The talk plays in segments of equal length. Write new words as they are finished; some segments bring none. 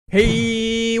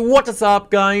Hey, what is up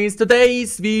guys?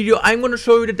 Today's video I'm gonna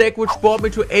show you the deck which brought me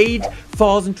to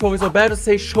 8,000 trophies, or better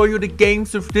say show you the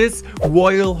games with this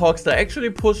Royal Hogs that actually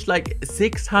pushed like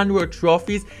 600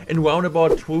 trophies in around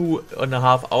about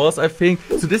 2.5 hours I think.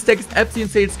 So this deck is absolutely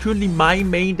insane. It's currently my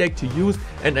main deck to use,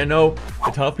 and I know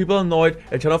a ton of people are annoyed,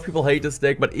 a ton of people hate this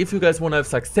deck, but if you guys want to have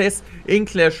success in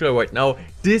Clash Royale right now,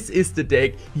 this is the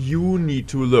deck you need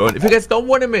to learn. If you guys don't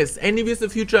want to miss any videos in the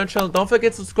future on the channel, don't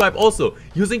forget to subscribe. Also,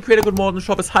 using creator code more in the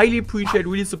shop is highly appreciated,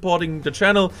 really supporting the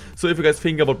channel. So if you guys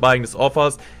think about buying these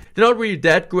offers, they're not really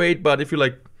that great, but if you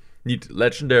like need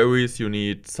legendaries, you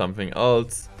need something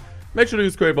else, make sure to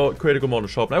use creator code more in the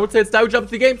shop. And I would say it's time to jump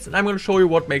to the games, and I'm going to show you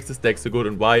what makes this deck so good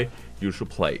and why you should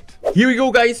play it. Here we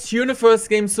go guys, here in the first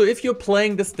game. So if you're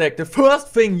playing this deck, the first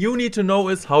thing you need to know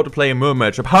is how to play a mirror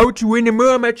matchup, how to win a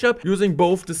mirror matchup using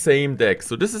both the same deck.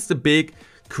 So this is the big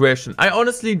question. I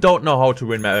honestly don't know how to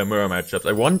win mirror matchups.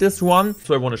 I won this one,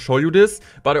 so I want to show you this,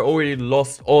 but I already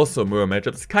lost also mirror matchups.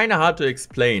 It's kind of hard to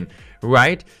explain,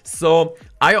 right? So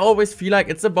I always feel like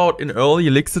it's about in early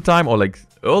elixir time, or like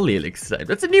early elixir time.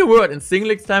 That's a new word. In single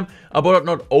elixir time, about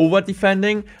not over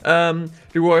defending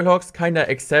the Royal Hogs, kind of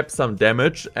accept some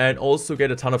damage and also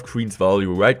get a ton of Queen's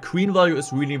value, right? Queen value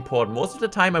is really important. Most of the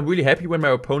time, I'm really happy when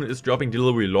my opponent is dropping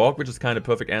Delivery Log, which is kind of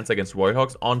perfect answer against Royal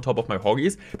Hogs on top of my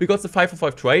Hoggies, because the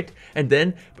 5/5 trade and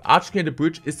then Archking the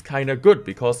Bridge is kind of good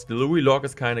because Delivery Log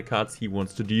is kind of cards he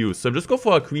wants to use. So just go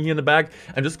for a Queen here in the back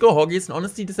and just go Hoggies. And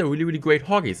honestly, these are really great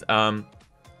Hoggies.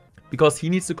 Because he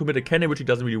needs to commit a cannon, which he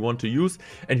doesn't really want to use.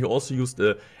 And he also used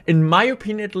a, in my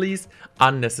opinion at least,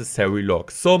 unnecessary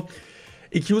lock. So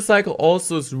EQ cycle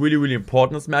also is really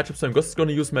important in this matchup. So I'm just going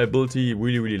to use my ability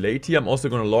really late here. I'm also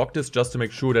going to lock this just to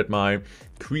make sure that my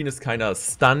queen is kind of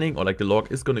stunning, or like the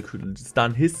lock is going to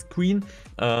stun his queen.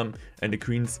 And the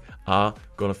queens are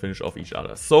going to finish off each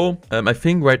other. So I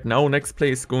think right now next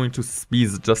play is going to be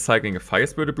just cycling a Fire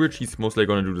Spirit Bridge. He's mostly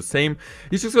going to do the same.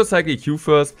 He's just going to cycle EQ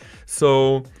first.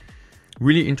 So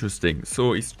really interesting.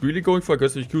 So he's really going for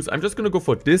aggressive EQs. I'm just going to go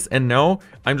for this, and now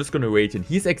I'm just going to wait, and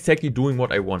he's exactly doing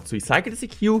what I want. So he cycled his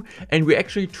EQ, and we're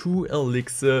actually 2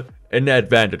 elixir in the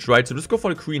advantage, right? So just go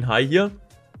for the Queen High here.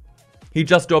 He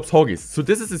just drops Hoggies. So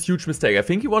this is his huge mistake. I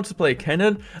think he wants to play a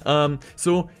cannon.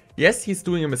 So yes, he's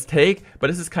doing a mistake, but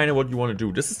this is kind of what you want to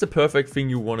do. This is the perfect thing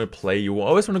you want to play. You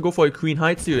always want to go for a Queen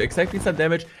High, so you exactly some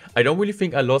damage. I don't really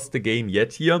think I lost the game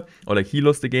yet here, or like he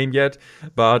lost the game yet,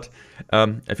 but I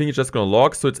think he's just going to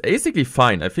log, so it's basically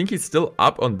fine. I think he's still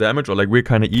up on damage, or like we're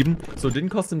kind of even, so it didn't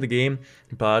cost him the game,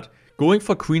 but going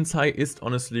for Queen's High is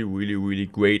honestly really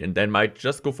great, and then might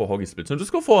just go for Hoggy Split. So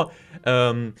just go for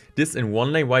this in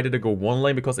one lane. Why did I go one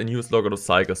lane? Because I knew his log out of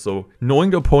cycle. So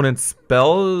knowing the opponent's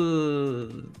spell,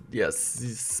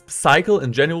 yes, cycle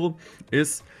in general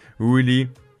is really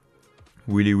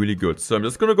good. So I'm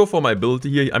just gonna go for my ability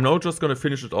here. I'm now just gonna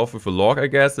finish it off with a log, I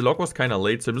guess. The log was kind of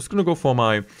late, so I'm just gonna go for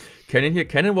my cannon here.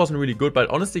 Cannon wasn't really good, but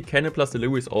honestly, cannon plus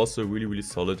delivery is also a really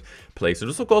solid play. So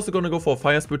just of course gonna go for a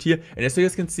Fire Spirit here, and as you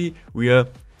guys can see, we are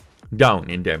down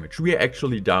in damage. We are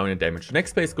actually down in damage. The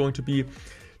next play is going to be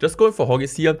just going for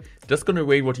Hoggies here, just gonna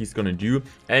wait what he's gonna do,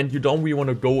 and you don't really want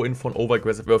to go in for an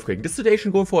over-aggressive Earthquake. In this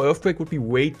situation, going for Earthquake would be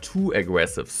way too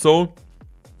aggressive. So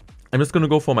I'm just gonna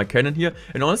go for my cannon here,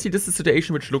 and honestly this is a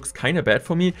situation which looks kind of bad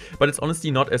for me, but it's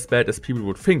honestly not as bad as people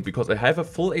would think, because I have a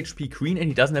full HP queen and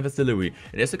he doesn't have his delivery.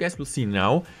 And as you guys will see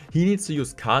now, he needs to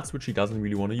use cards which he doesn't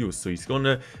really want to use. So he's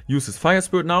gonna use his Fire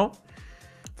Spirit now.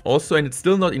 Also, and it's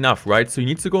still not enough, right? So he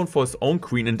needs to go in for his own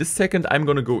queen, and this second I'm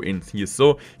gonna go in here.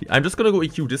 So I'm just gonna go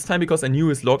EQ this time because I knew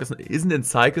his log isn't in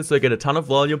cycle, so I get a ton of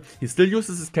volume. He still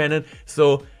uses his cannon,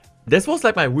 so this was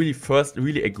like my first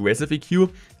really aggressive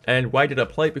EQ. And why did I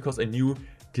play it? Because I knew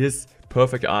this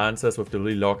perfect answers with the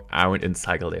really log aren't in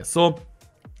cycle there. So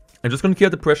I'm just gonna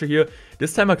clear the pressure here.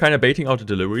 This time I'm kind of baiting out the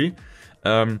delivery.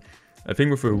 I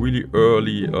think with a really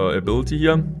early ability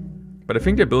here. But I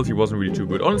think the ability wasn't really too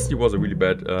good. Honestly, it was a really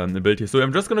bad ability. So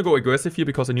I'm just gonna go aggressive here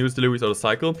because I knew his delivery is out of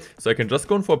cycle. So I can just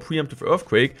go in for a preemptive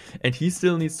Earthquake, and he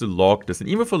still needs to log this. And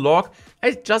even with a log,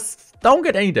 I just don't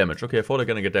get any damage. Okay, I thought I'm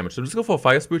gonna get damage. So I'm just gonna go for a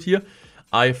Fire Spirit here.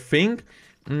 I think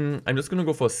I'm just gonna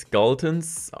go for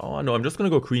Skeletons. Oh no, I'm just gonna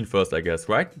go Queen first, I guess,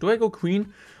 right? Do I go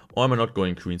Queen? Or am I not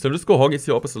going Queen? So I'm just go Hoggies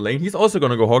here, opposite lane. He's also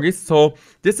gonna go Hoggies. So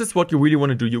this is what you really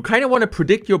want to do. You kind of want to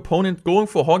predict your opponent going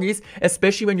for Hoggies,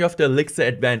 especially when you have the elixir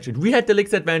advantage. And we had the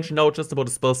elixir advantage, now it's just about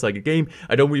a spell cycle game.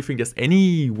 I don't really think there's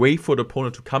any way for the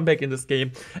opponent to come back in this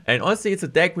game. And honestly, it's a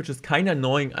deck which is kind of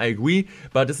annoying, I agree.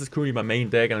 But this is currently my main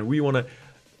deck, and I really want to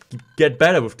get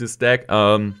better with this deck.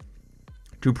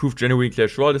 to improve genuine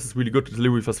Clash Royale. This is really good.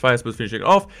 Delivery fast fire, speed finishing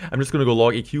off. I'm just gonna go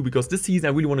log EQ because this season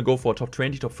I really want to go for a top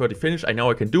 20, top 30 finish. I know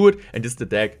I can do it, and this is the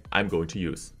deck I'm going to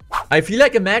use. I feel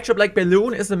like a matchup like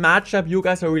Balloon is a matchup you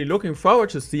guys are really looking forward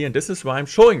to see, and this is why I'm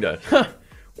showing that.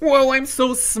 Whoa, I'm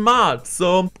so smart.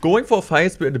 So going for fire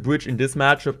speed at the bridge in this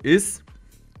matchup is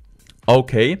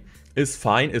okay. Is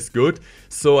fine, is good.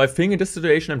 So I think in this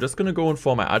situation I'm just gonna go in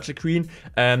for my Archer Queen.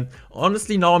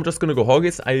 Honestly, now I'm just gonna go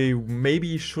Hoggies. I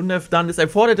maybe shouldn't have done this. I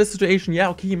thought at this situation, yeah,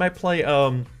 okay, he might play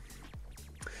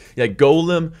yeah,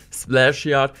 Golem, Splash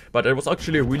Yard, but it was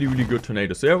actually a really, really good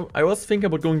Tornado. So yeah, I was thinking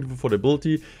about going for the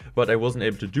ability, but I wasn't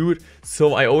able to do it.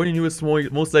 So I already knew it's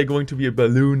most likely going to be a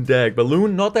Balloon deck.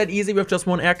 Balloon, not that easy with just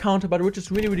one air counter, but which is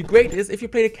really, really great is if you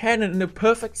play the cannon in the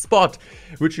perfect spot,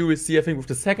 which you will see, I think, with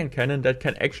the second cannon that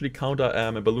can actually counter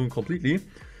a Balloon completely.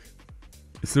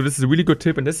 So this is a really good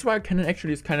tip, and this is why cannon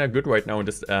actually is kind of good right now in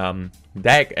this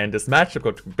deck, and this matchup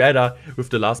got better with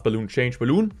the last Balloon change.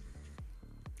 Balloon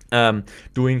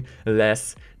doing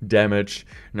less damage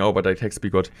now, but the attack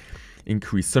speed got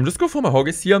increased. So I'm just going for my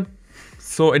Hoggies here.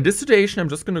 So in this situation, I'm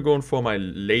just gonna go in for my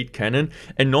late cannon.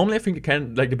 And normally I think the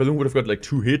cannon, like the Balloon would have got like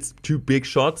 2 hits, 2 big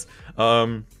shots.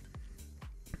 But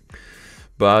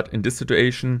in this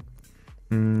situation,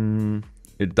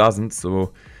 it doesn't.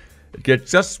 So it gets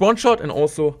just 1 shot and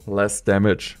also less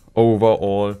damage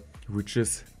overall, which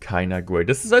is kind of great.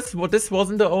 This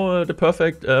wasn't the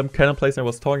perfect cannon place I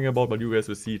was talking about, but you guys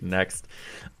will see it next,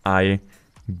 I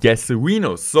guess.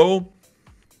 So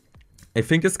I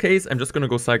think this case I'm just gonna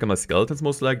go cycle my skeletons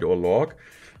most likely, or log.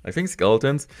 I think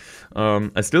skeletons.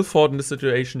 I still thought in this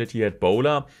situation that he had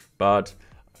bowler, but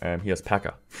he has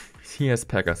Packer. He has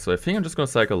Packer, so I think I'm just gonna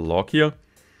cycle log here.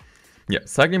 Yeah,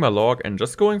 cycling my log and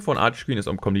just going for an Archer Queen is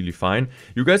completely fine.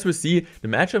 You guys will see the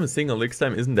matchup in single Elixir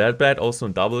time isn't that bad. Also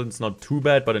in double it's not too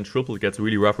bad, but in triple it gets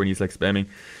really rough when he's like spamming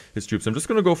his troops. I'm just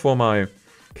gonna go for my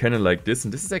cannon like this,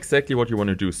 and this is exactly what you want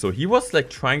to do. So he was like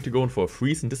trying to go in for a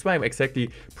freeze, and this is why I'm exactly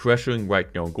pressuring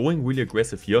right now, going really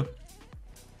aggressive here.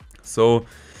 So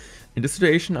in this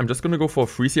situation, I'm just gonna go for a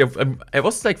freeze here. I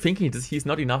was like thinking he's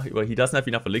not enough, well, he doesn't have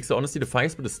enough elixir. Honestly, the fire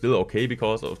speed is still okay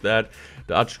because of that.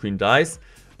 The Archer Queen dies.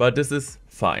 But this is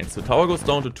fine. So tower goes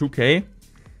down to 2k.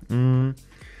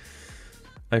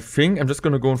 I think I'm just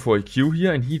gonna go in for a Q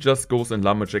here, and he just goes and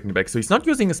lumberjack in the back. So he's not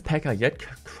using his Packer yet.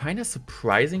 Kind of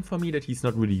surprising for me that he's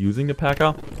not really using the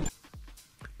Packer.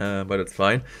 But it's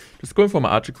fine. Just going for my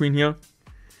Archer Queen here.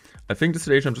 I think this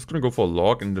situation I'm just gonna go for a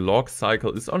log, and the log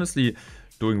cycle is honestly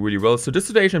doing really well. So this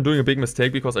situation I'm doing a big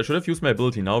mistake because I should have used my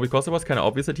ability now, because it was kind of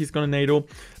obvious that he's gonna nado,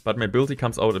 but my ability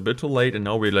comes out a bit too late, and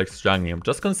now we're like struggling. I'm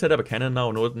just gonna set up a cannon now.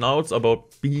 Now it's about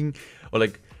being, or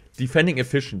like defending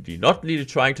efficiently, not really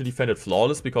trying to defend it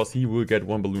flawless, because he will get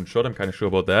 1 balloon shot. I'm kind of sure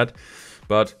about that,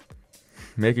 but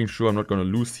making sure I'm not gonna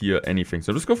lose here anything.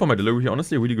 So just go for my delivery here.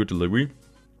 Honestly, a really good delivery.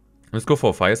 Let's go for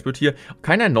a fire split here.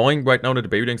 Kind of annoying right now that the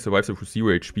baby tank survives with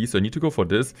 0 HP, so I need to go for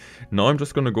this. Now I'm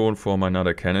just gonna go in for my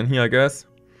another cannon here, I guess.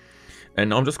 And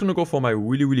now I'm just gonna go for my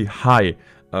really, really high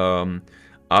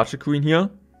Archer Queen here.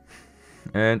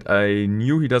 And I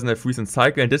knew he doesn't have freeze and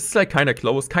cycle, and this is like kind of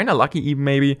close, kind of lucky even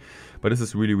maybe. But this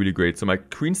is really, really great. So my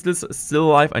Queen's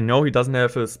still alive. I know he doesn't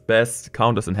have his best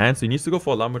counters in hand, so he needs to go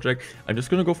for a lumberjack. I'm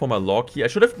just gonna go for my log here. I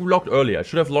should have logged earlier. I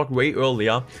should have logged way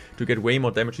earlier to get way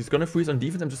more damage. He's gonna freeze on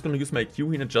defense. I'm just gonna use my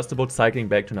Q here and just about cycling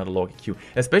back to another log Q.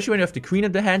 Especially when you have the Queen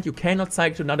in the hand, you cannot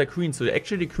cycle to another Queen. So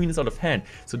actually the Queen is out of hand.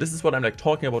 So this is what I'm like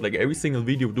talking about, like every single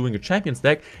video doing a Champions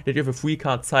deck, that you have a free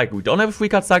card cycle. We don't have a free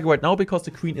card cycle right now because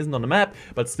the Queen isn't on the map,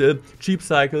 but still, cheap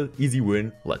cycle, easy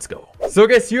win. Let's go. So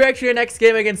guys, here actually next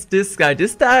game against this guy.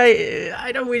 This guy,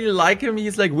 I don't really like him.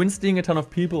 He's like win-stealing a ton of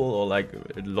people, or like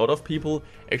a lot of people.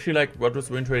 Actually, like what was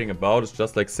win trading about is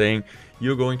just like saying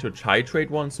you're going to try trade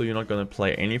one, so you're not gonna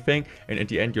play anything, and at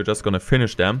the end you're just gonna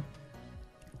finish them.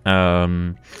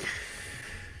 And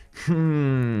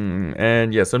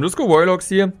yeah, so I'm just go Warlocks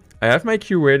here. I have my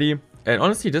Q ready, and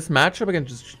honestly, this matchup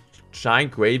against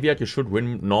Giant Graveyard, you should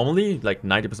win normally, like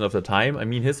 90% of the time. I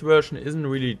mean, his version isn't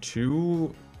really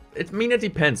too... I mean, it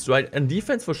depends, right? In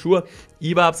defense, for sure,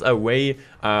 evap's are way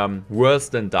worse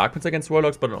than Dark Prince against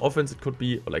Warlocks, but on offense, it could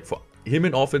be, like, for him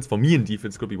in offense, for me in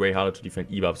defense, could be way harder to defend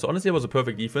evap. So honestly, it was a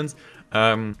perfect defense.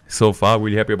 So far,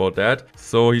 really happy about that.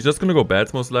 So he's just gonna go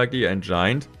Bats, most likely, and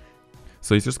Giant.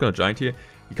 So he's just gonna Giant here.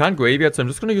 He can't Graveyard, so I'm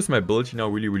just gonna use my ability now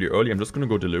really, really early. I'm just gonna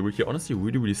go Delivery here. Honestly,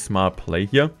 really, really smart play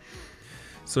here.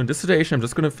 So in this situation, I'm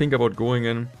just gonna think about going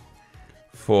in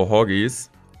for Hoggies.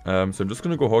 So I'm just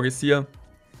gonna go Hoggies here.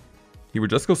 He would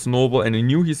just go Snowball, and I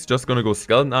knew he's just gonna go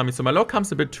Skeleton Army. So my log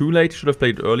comes a bit too late. Should have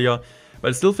played it earlier, but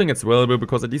I still think it's valuable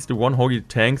because at least the one Hoggy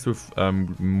tanks with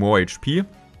more HP.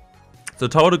 So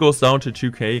tower goes down to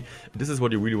 2k. This is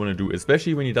what you really want to do,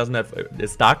 especially when he doesn't have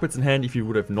this Dark Blitz in hand. If you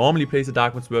would have normally placed a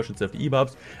Dark Blitz version instead of the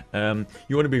E-buffs,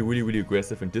 you want to be really, really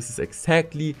aggressive, and this is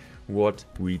exactly what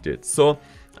we did. So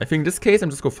I think in this case,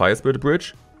 I'm just go Fire Spirit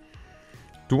Bridge.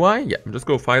 Do I? Yeah, I'm just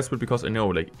go Fire Spirit because I know,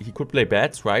 like, he could play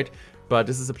bats, right? But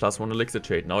this is a +1 elixir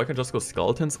trade. Now I can just go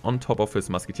Skeletons on top of his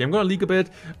Musketeer. I'm gonna leak a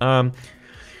bit.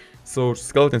 So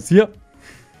Skeletons here.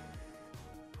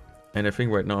 And I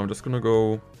think right now I'm just gonna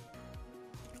go...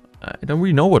 I don't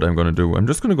really know what I'm gonna do. I'm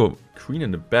just gonna go Queen in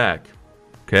the back.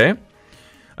 Okay.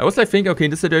 I was like thinking, okay,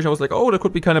 in this situation I was like, oh, that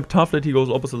could be kind of tough that he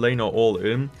goes opposite lane or all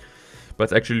in. But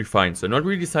it's actually fine. So I'm not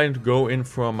really deciding to go in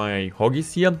for my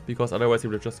Hoggies here, because otherwise he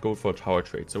would have just go for a tower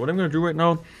trade. So what I'm gonna do right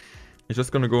now is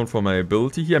just gonna go in for my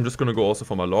ability here. I'm just gonna go also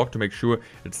for my log to make sure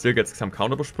it still gets some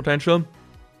counter push potential.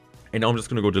 And now I'm just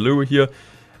gonna go deliver here.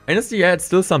 And yeah, it's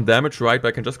still some damage, right? But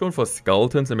I can just go in for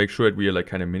Skeletons and make sure that we are like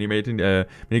kind of mitigating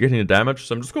the damage.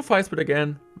 So I'm just go Fire Spirit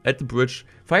again at the bridge.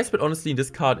 Fire Spirit, honestly, in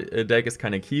this card deck is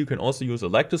kind of key. You can also use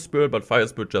Electro Spirit, but Fire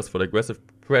Spirit just for the aggressive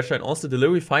pressure. And also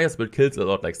delivery Fire Spirit kills a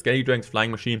lot, like Skelly Dragons, Flying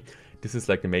Machine. This is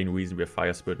like the main reason we have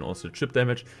Fire Spirit, and also chip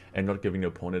damage and not giving the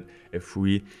opponent a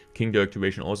free King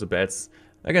activation. Also bats.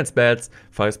 Against bats,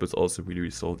 Fire Spirit's also really,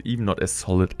 really solid, even not as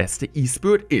solid as the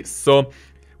E-Spirit is. So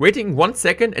waiting 1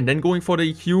 second and then going for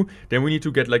the EQ, then we need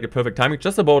to get like a perfect timing.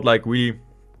 Just about like really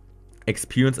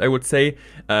experience, I would say.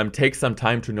 Take some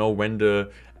time to know when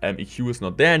the EQ is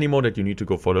not there anymore, that you need to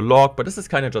go for the log. But this is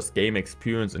kind of just game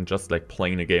experience and just like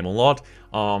playing the game a lot.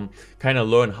 Kind of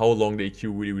learn how long the EQ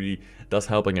really, really does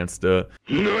help against the...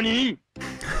 NANI?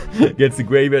 Against the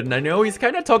graveyard. And I know he's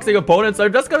kind of toxic opponent, so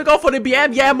I'm just gonna go for the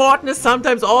BM. Yeah, Morten is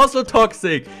sometimes also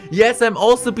toxic. Yes, I'm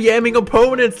also BMing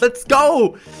opponents. Let's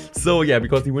go! So yeah,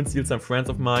 because he wins steal some friends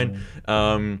of mine,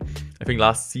 I think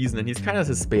last season, and he's kind of,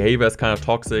 his behavior is kind of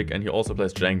toxic, and he also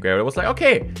plays Jank Graveyard. I was like,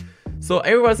 okay. So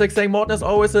everyone's like saying Morten is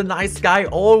always a nice guy,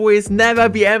 always, never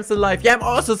BMs in life. Yeah, I'm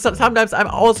also, sometimes I'm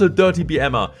also a dirty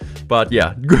BMer. But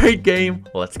yeah, great game,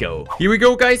 let's go. Here we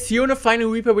go, guys, here on the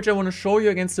final reaper, which I want to show you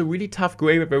against a really tough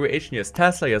graveyard variation. He has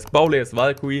Tesla, he has Bowler, he has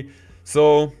Valkyrie.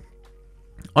 So,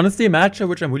 honestly, a matchup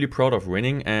which I'm really proud of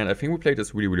winning, and I think we played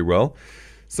this really, really well.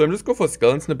 So I'm just going for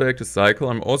Skeletons in the back to cycle.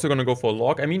 I'm also going to go for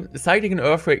Log. I mean, cycling an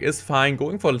Earthquake is fine.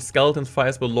 Going for Skeletons, Fire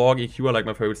Spirit, Log, EQ are like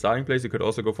my favorite starting plays. You could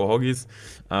also go for Hoggies.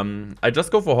 I just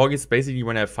go for Hoggies basically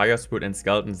when I have Fire Spirit and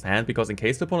Skeletons in hand, because in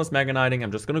case the opponent is Mega Knighting,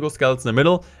 I'm just going to go Skeletons in the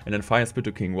middle and then Fire Spirit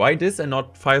to King. Why this and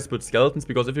not Fire Spirit Skeletons?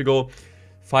 Because if you go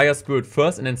Fire Spirit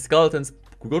first and then Skeletons,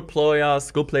 good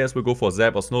players will go for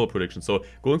Zap or Snowball prediction. So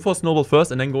going for Snowball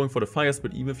first and then going for the Fire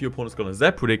Spirit, even if your opponent is going to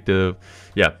Zap predict the,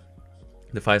 yeah,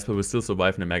 the Fire Spirit will still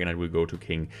survive and the Mega Knight will go to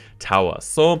King Tower.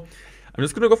 So I'm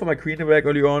just going to go for my Queen in the back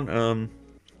early on.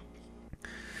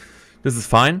 This is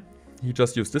fine. He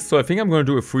just used this. So I think I'm going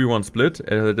to do a 3-1 split.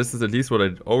 This is at least what I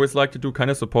always like to do, kind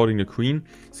of supporting the Queen.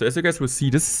 So as you guys will see,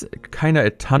 this is kind of a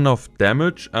ton of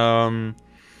damage. Yeah,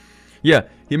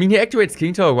 I mean, he activates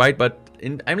King Tower, right? But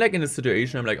I'm like in a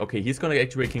situation, I'm like, okay, he's going to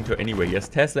activate King Tower anyway. He has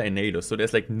Tesla and NATO. So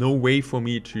there's like no way for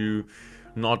me to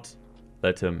not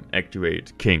let him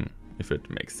activate King, if it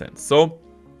makes sense. So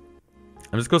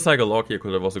I'm just going to cycle Log here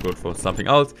because I've also gone for something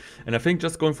else. And I think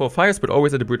just going for Fire Spirit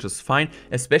always at the bridge is fine,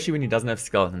 especially when he doesn't have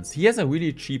Skeletons. He has a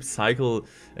really cheap cycle,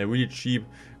 a really cheap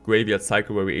graveyard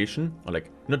cycle variation. Or like,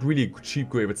 not really cheap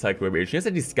graveyard cycle variation. He has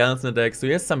at least Skeletons in the deck, so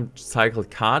he has some cycled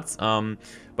cards.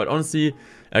 But honestly,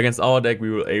 against our deck,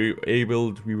 we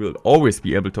will always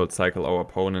be able to outcycle our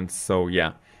opponents. So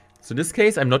yeah. So in this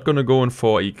case, I'm not going to go in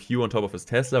for EQ on top of his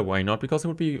Tesla. Why not? Because it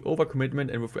would be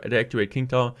overcommitment, and with the activate King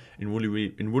Tower, it wouldn't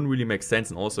really make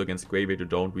sense. And also against Graveyard, you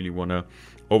don't really want to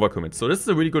overcommit. So this is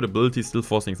a really good ability, still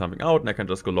forcing something out, and I can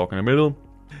just go Log in the middle.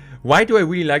 Why do I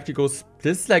really like to go?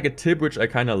 This is like a tip which I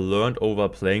kind of learned over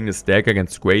playing this deck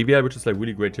against Graveyard, which is like a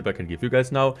really great tip I can give you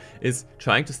guys now, is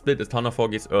trying to split a ton of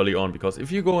Hoggies early on. Because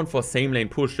if you go in for same lane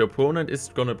push, your opponent is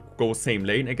gonna go same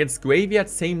lane. Against Graveyard,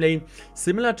 same lane,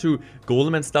 similar to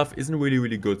Golem and stuff, isn't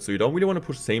really good. So you don't really want to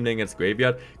push same lane against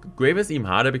Graveyard. Graveyard is even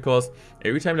harder because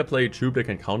every time they play a troop, they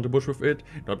can counter push with it.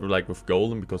 Not like with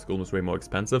Golem, because Golem is way more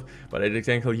expensive. But at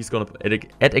example,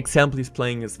 he's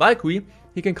playing his Valkyrie,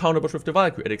 he can counter push with the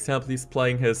Valkyrie. At example, he's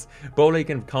playing his Bowler, he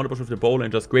can counter push with the Bowler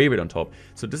and just Graveyard on top.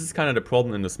 So this is kind of the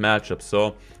problem in this matchup.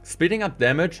 So splitting up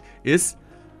damage is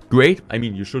great. I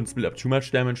mean, you shouldn't split up too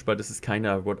much damage, but this is kind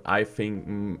of what I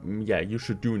think, yeah, you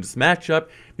should do in this matchup.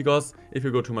 Because if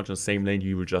you go too much in the same lane,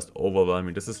 you will just overwhelm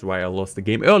me. This is why I lost the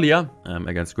game earlier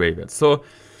against Graveyard. So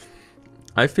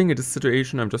I think in this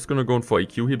situation, I'm just gonna go in for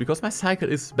EQ here because my cycle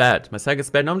is bad. My cycle is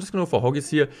bad. Now I'm just gonna go for hoggies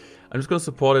here. I'm just gonna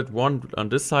support it one on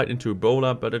this side into a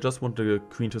bowler, but I just want the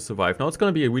queen to survive. Now it's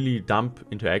gonna be a really dumb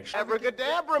interaction.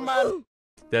 Abracadabra, man!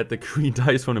 That the queen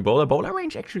dies from the bowler. Bowler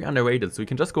range actually underrated, so you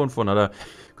can just go in for another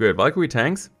great Valkyrie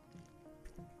tanks.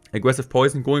 Aggressive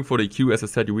poison, going for the EQ. As I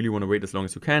said, you really want to wait as long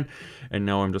as you can. And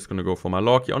now I'm just gonna go for my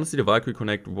lock. Yeah, honestly, the Valkyrie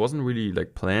connect wasn't really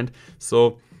like planned,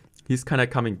 so he's kind of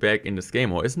coming back in this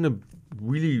game, or isn't it?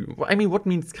 Really, I mean, what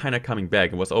means kind of coming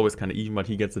back? It was always kind of even, but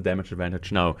he gets the damage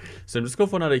advantage now. So I'm just go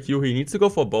for another Q. He needs to go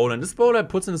for a bowler, and this bowler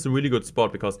puts in this a really good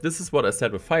spot because this is what I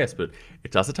said with Fire Spit.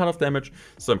 It does a ton of damage,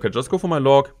 so I can just go for my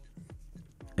log.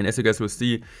 And as you guys will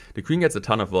see, the queen gets a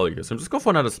ton of value. So I'm just going for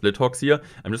another split hogs here.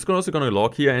 I'm just also going to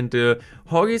log here. And the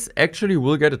hoggies actually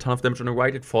will get a ton of damage on the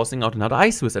right. It forcing out another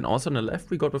ice wizard. And also on the left,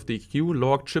 we got with the Q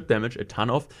log chip damage, a ton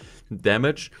of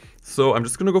damage. So I'm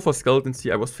just going to go for skeletons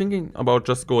here. I was thinking about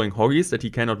just going hoggies, that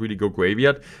he cannot really go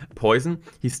graveyard poison.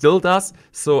 He still does.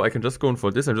 So I can just go in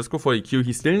for this and just go for the Q.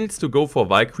 He still needs to go for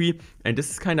Valkyrie. And this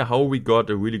is kind of how we got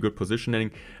a really good positioning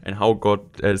and how got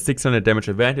 600 damage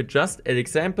advantage. Just an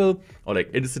example, or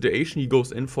like in the situation he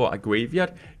goes in for a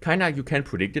graveyard, kind of you can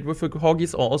predict it with the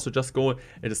hoggies, or also just go at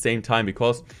the same time,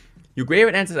 because your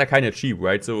graveyard answers are kind of cheap,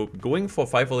 right? So going for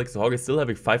 5 elixir hoggies, still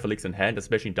having 5 elixir in hand,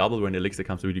 especially double when the elixir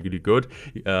comes really, really good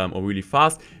or really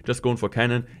fast, just going for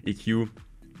cannon, EQ,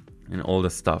 and all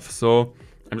this stuff. So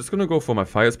I'm just gonna go for my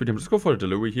fire speed. I'm just going for the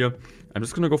delivery here. I'm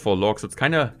just gonna go for a log. So it's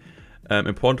kind of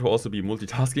important to also be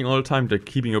multitasking all the time, like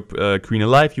keeping your queen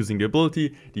alive, using the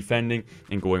ability, defending,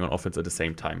 and going on offense at the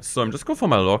same time. So I'm just going for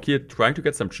my log here, trying to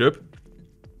get some chip.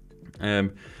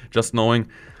 Just knowing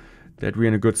that we're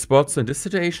in a good spot. So in this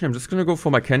situation, I'm just going to go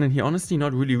for my cannon here. Honestly,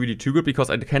 not really too good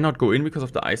because I cannot go in because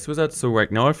of the ice wizard. So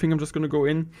right now, I think I'm just going to go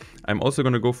in. I'm also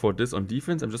going to go for this on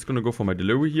defense. I'm just going to go for my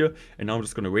delivery here. And now I'm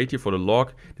just going to wait here for the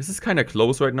log. This is kind of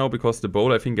close right now because the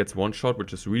bowler, I think, gets one shot,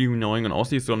 which is really annoying. And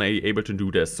also, he's not able to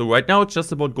do this. So right now, it's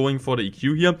just about going for the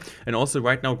EQ here. And also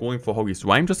right now, going for hoggies. So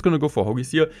I'm just going to go for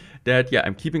hoggies here. That, yeah,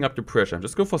 I'm keeping up the pressure. I'm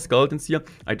just going for skeletons here.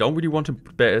 I don't really want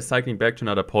to cycling back to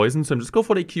another poison. So I'm just going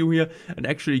for the EQ here. And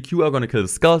actually, EQ are going to kill the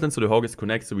skeletons. So the hoggies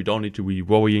connect, so we don't need to be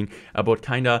worrying about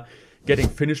kind of getting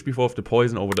finished before the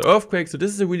poison over the earthquake. So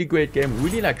this is a really great game,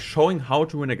 really like showing how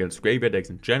to win against graveyard decks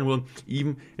in general.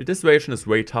 Even if this version is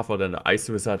way tougher than the Ice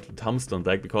Wizard Tombstone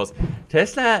deck, because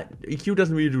Tesla EQ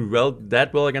doesn't really do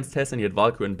that well against Tesla, and yet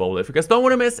Valkyrie and Bowler. If you guys don't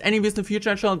want to miss any videos in the future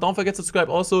on the channel, don't forget to subscribe.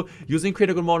 Also, using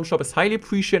Critical Modern Shop is highly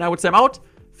appreciated. I would say I'm out.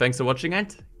 Thanks for watching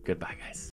and goodbye, guys.